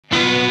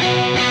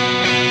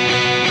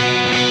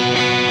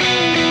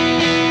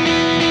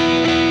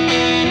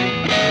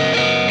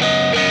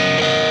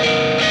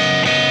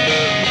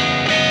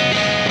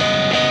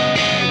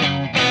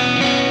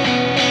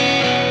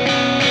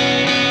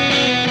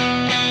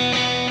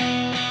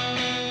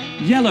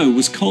Yellow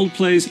was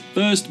Coldplay's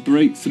first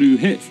breakthrough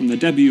hit from the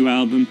debut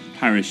album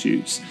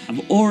Parachutes.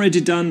 I've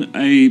already done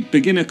a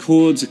beginner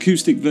chords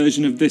acoustic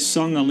version of this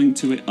song, I'll link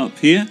to it up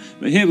here,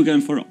 but here we're going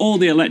for all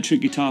the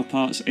electric guitar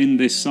parts in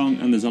this song,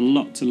 and there's a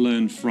lot to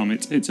learn from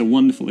it. It's a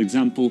wonderful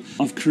example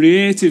of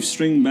creative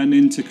string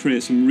bending to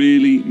create some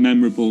really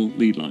memorable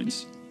lead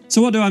lines.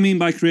 So what do I mean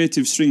by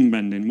creative string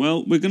bending?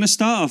 Well, we're going to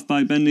start off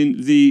by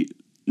bending the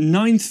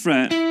 9th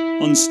fret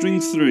on string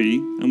 3,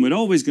 and we're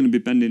always going to be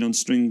bending on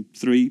string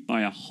 3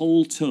 by a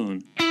whole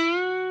tone.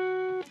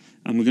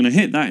 And we're going to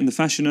hit that in the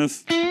fashion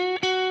of,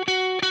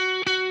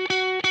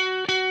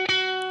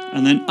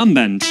 and then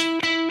unbend.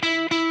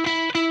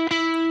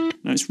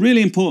 Now it's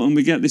really important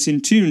we get this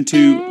in tune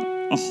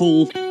to a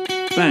whole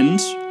bend,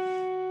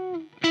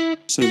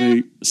 so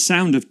the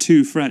sound of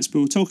 2 frets, but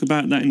we'll talk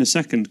about that in a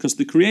second, because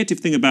the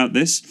creative thing about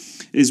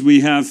this is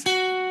we have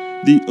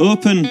the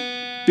open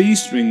B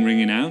string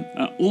ringing out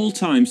at all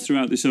times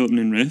throughout this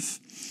opening riff,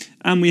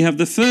 and we have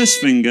the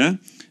first finger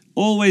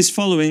always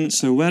following,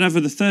 so wherever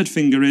the 3rd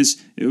finger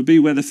is, it would be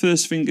where the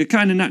 1st finger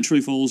kind of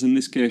naturally falls, in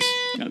this case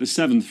at the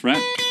 7th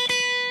fret,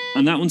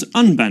 and that one's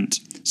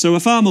unbent. So a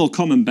far more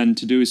common bend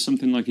to do is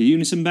something like a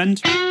unison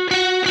bend.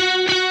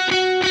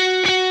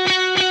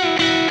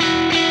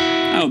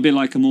 That would be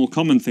like a more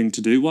common thing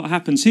to do. What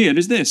happens here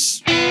is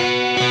this.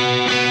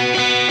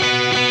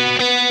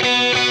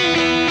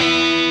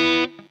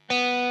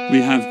 We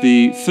have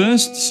the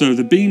first, so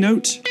the B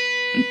note,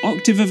 an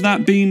octave of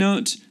that B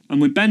note, and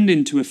we bend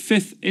into a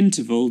 5th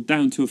interval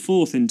down to a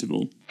 4th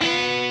interval.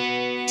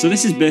 So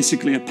this is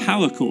basically a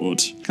power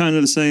chord, kind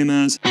of the same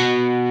as...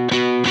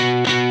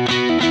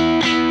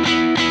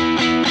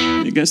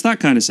 It gets that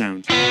kind of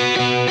sound.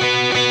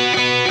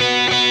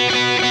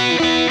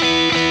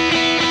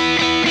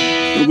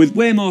 But with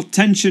way more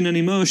tension and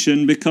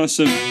emotion because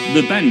of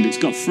the bend. It's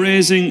got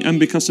phrasing, and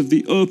because of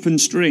the open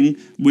string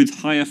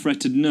with higher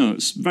fretted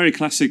notes. Very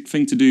classic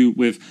thing to do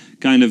with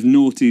kind of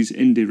noughties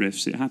indie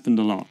riffs. It happened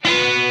a lot.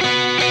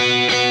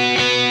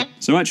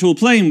 So actual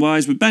playing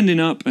wise, we're bending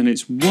up, and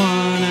it's 1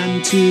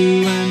 and 2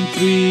 and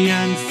 3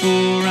 and 4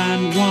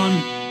 and 1,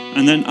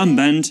 and then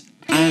unbend,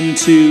 and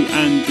 2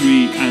 and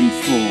 3 and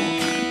 4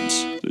 and.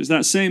 So it's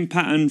that same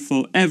pattern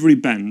for every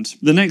bend.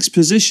 The next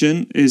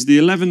position is the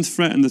 11th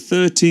fret and the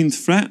 13th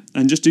fret,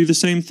 and just do the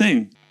same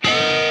thing.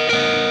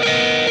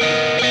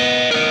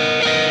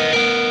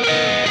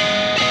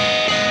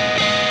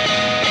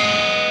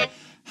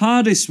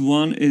 Hardest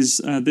one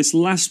is this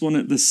last one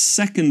at the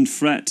 2nd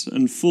fret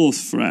and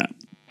 4th fret.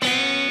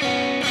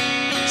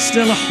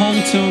 Still a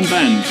whole tone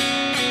bend.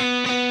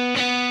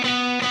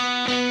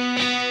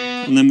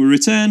 And then we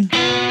return.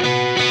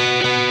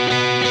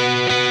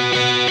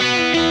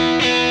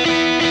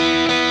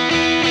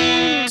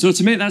 So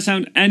to make that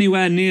sound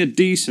anywhere near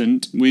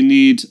decent, we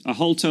need a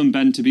whole tone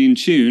bend to be in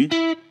tune.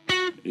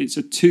 It's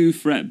a 2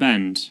 fret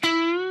bend.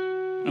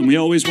 And we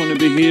always want to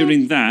be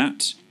hearing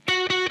that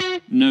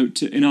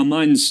note in our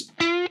minds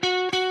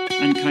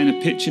and kind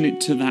of pitching it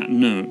to that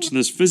note.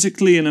 There's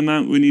physically an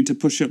amount we need to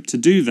push up to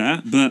do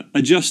that, but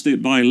adjust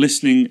it by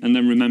listening and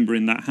then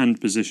remembering that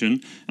hand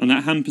position. And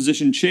that hand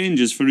position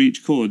changes for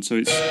each chord, so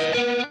it's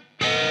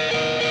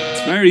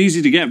very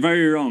easy to get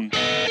very wrong.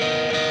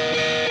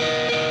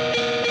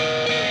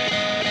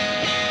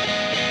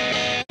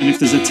 And if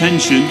there's a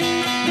tension,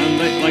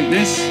 like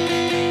this,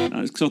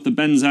 that's because the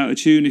bend's out of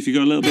tune if you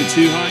go a little bit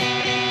too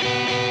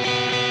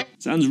high.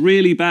 Sounds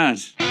really bad.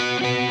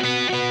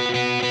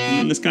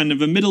 And there's kind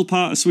of a middle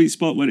part, a sweet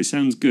spot where it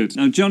sounds good.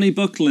 Now Johnny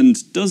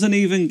Buckland doesn't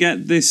even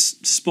get this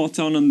spot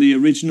on the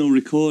original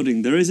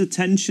recording. There is a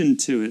tension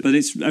to it, but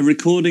it's a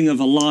recording of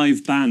a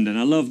live band, and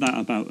I love that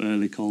about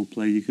early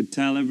Coldplay. You could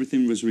tell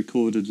everything was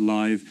recorded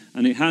live,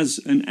 and it has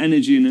an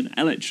energy and an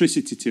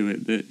electricity to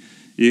it that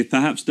you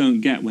perhaps don't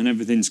get when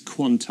everything's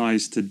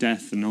quantized to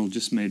death and all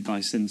just made by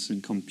synths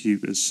and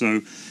computers.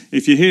 So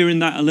if you're hearing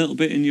that a little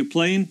bit in your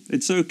playing,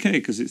 it's okay,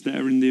 because it's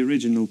there in the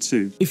original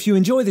too. If you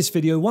enjoy this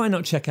video, why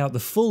not check out the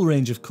full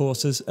range of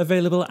courses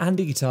available at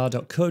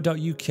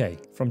andyguitar.co.uk.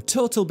 From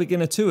total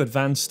beginner to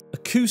advanced,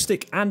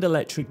 acoustic and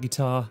electric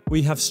guitar,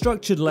 we have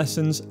structured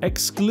lessons,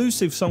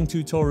 exclusive song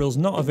tutorials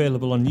not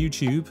available on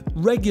YouTube,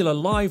 regular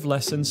live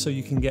lessons so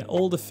you can get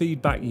all the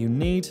feedback you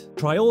need.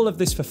 Try all of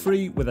this for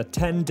free with a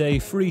 10-day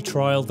free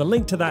trial. The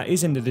link to that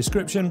is in the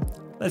description.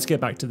 Let's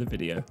get back to the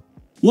video.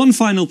 One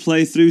final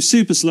playthrough,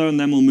 super slow, and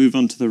then we'll move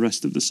on to the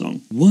rest of the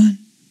song. 1,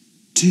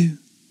 2,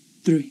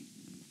 3,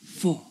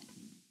 4.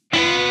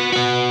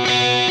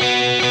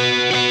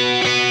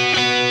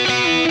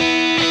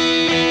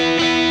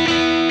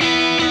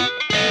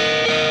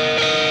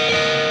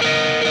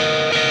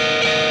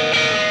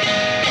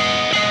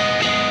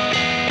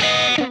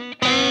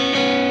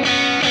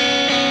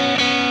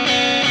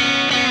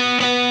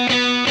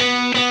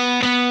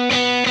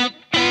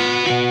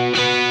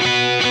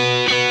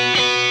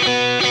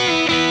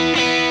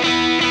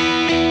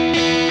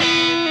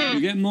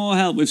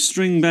 with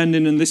string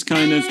bending and this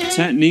kind of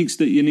techniques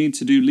that you need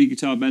to do lead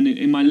guitar bending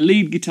in my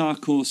lead guitar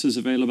courses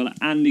available at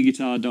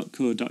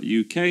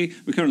andyguitar.co.uk.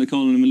 We're currently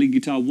calling them lead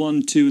guitar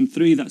 1, 2 and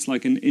 3. That's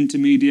like an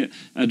intermediate,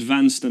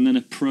 advanced and then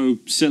a pro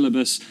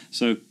syllabus.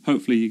 So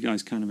hopefully you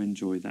guys kind of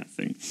enjoy that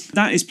thing.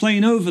 That is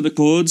playing over the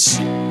chords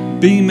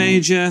B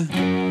major,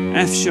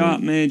 F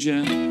sharp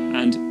major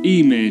and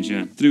E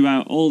major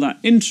throughout all that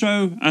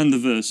intro and the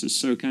verses.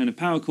 So kind of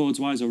power chords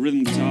wise or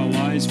rhythm guitar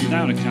wise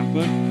without a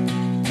kappa.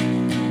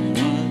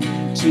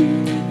 1, 2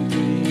 and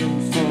 3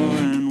 and 4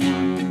 and 1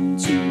 and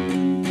 2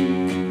 and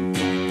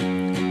 3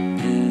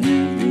 and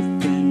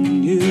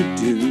everything you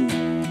do.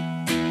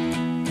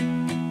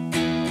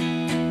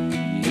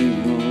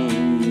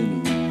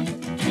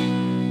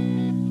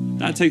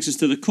 That takes us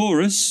to the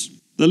chorus,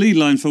 the lead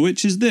line for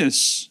which is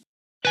this.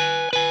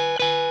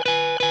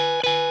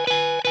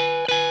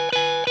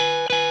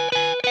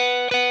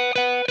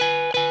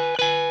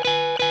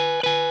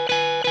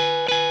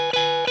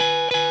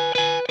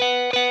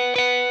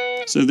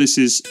 So this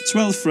is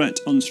 12th fret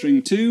on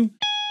string 2,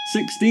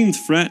 16th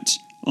fret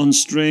on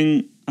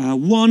string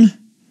 1,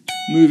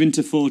 moving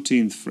to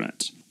 14th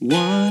fret.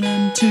 1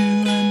 and 2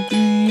 and 3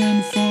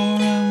 and 4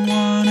 and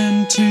 1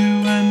 and 2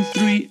 and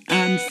 3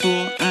 and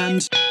 4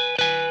 and...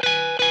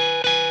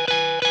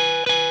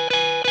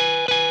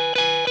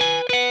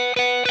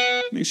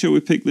 Make sure we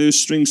pick those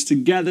strings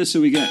together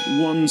so we get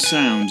one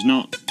sound,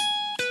 not...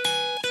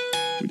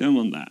 We don't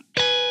want that.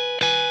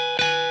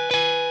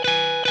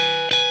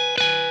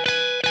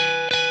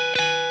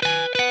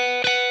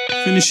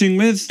 Finishing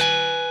with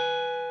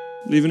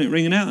leaving it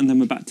ringing out and then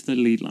we're back to the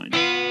lead line.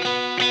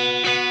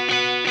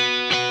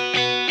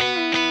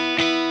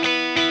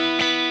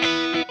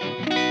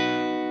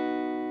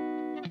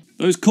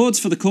 Those chords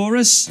for the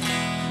chorus: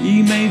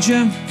 E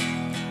major,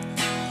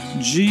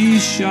 G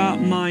sharp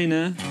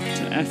minor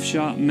to F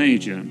sharp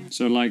major.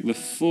 So like the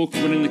 4,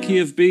 we're in the key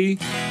of B,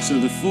 so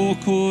the 4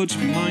 chord,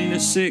 minor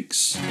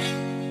 6,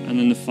 and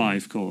then the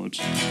 5 chord.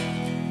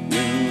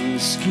 Your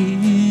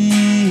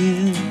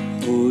skin,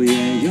 oh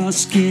yeah, your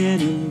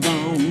skin and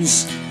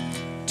bones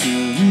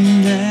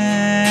turn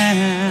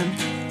down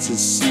to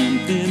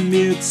something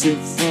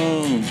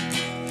beautiful.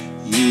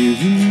 You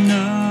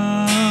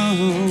know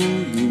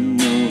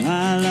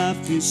I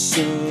love you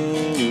so.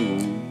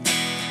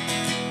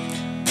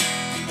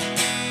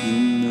 You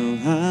know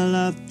I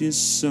love you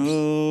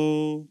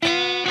so.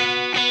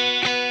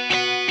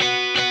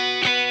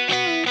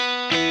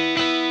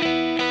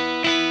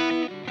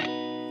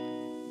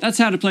 That's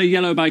how to play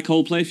Yellow by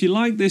Coldplay. If you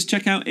like this,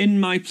 check out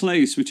In My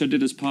Place, which I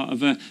did as part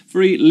of a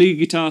free lead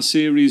guitar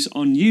series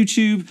on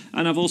YouTube.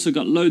 And I've also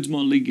got loads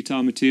more lead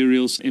guitar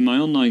materials in my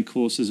online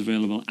courses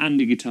available at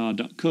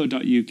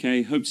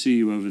andyguitar.co.uk. Hope to see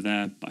you over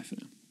there. Bye for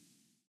now.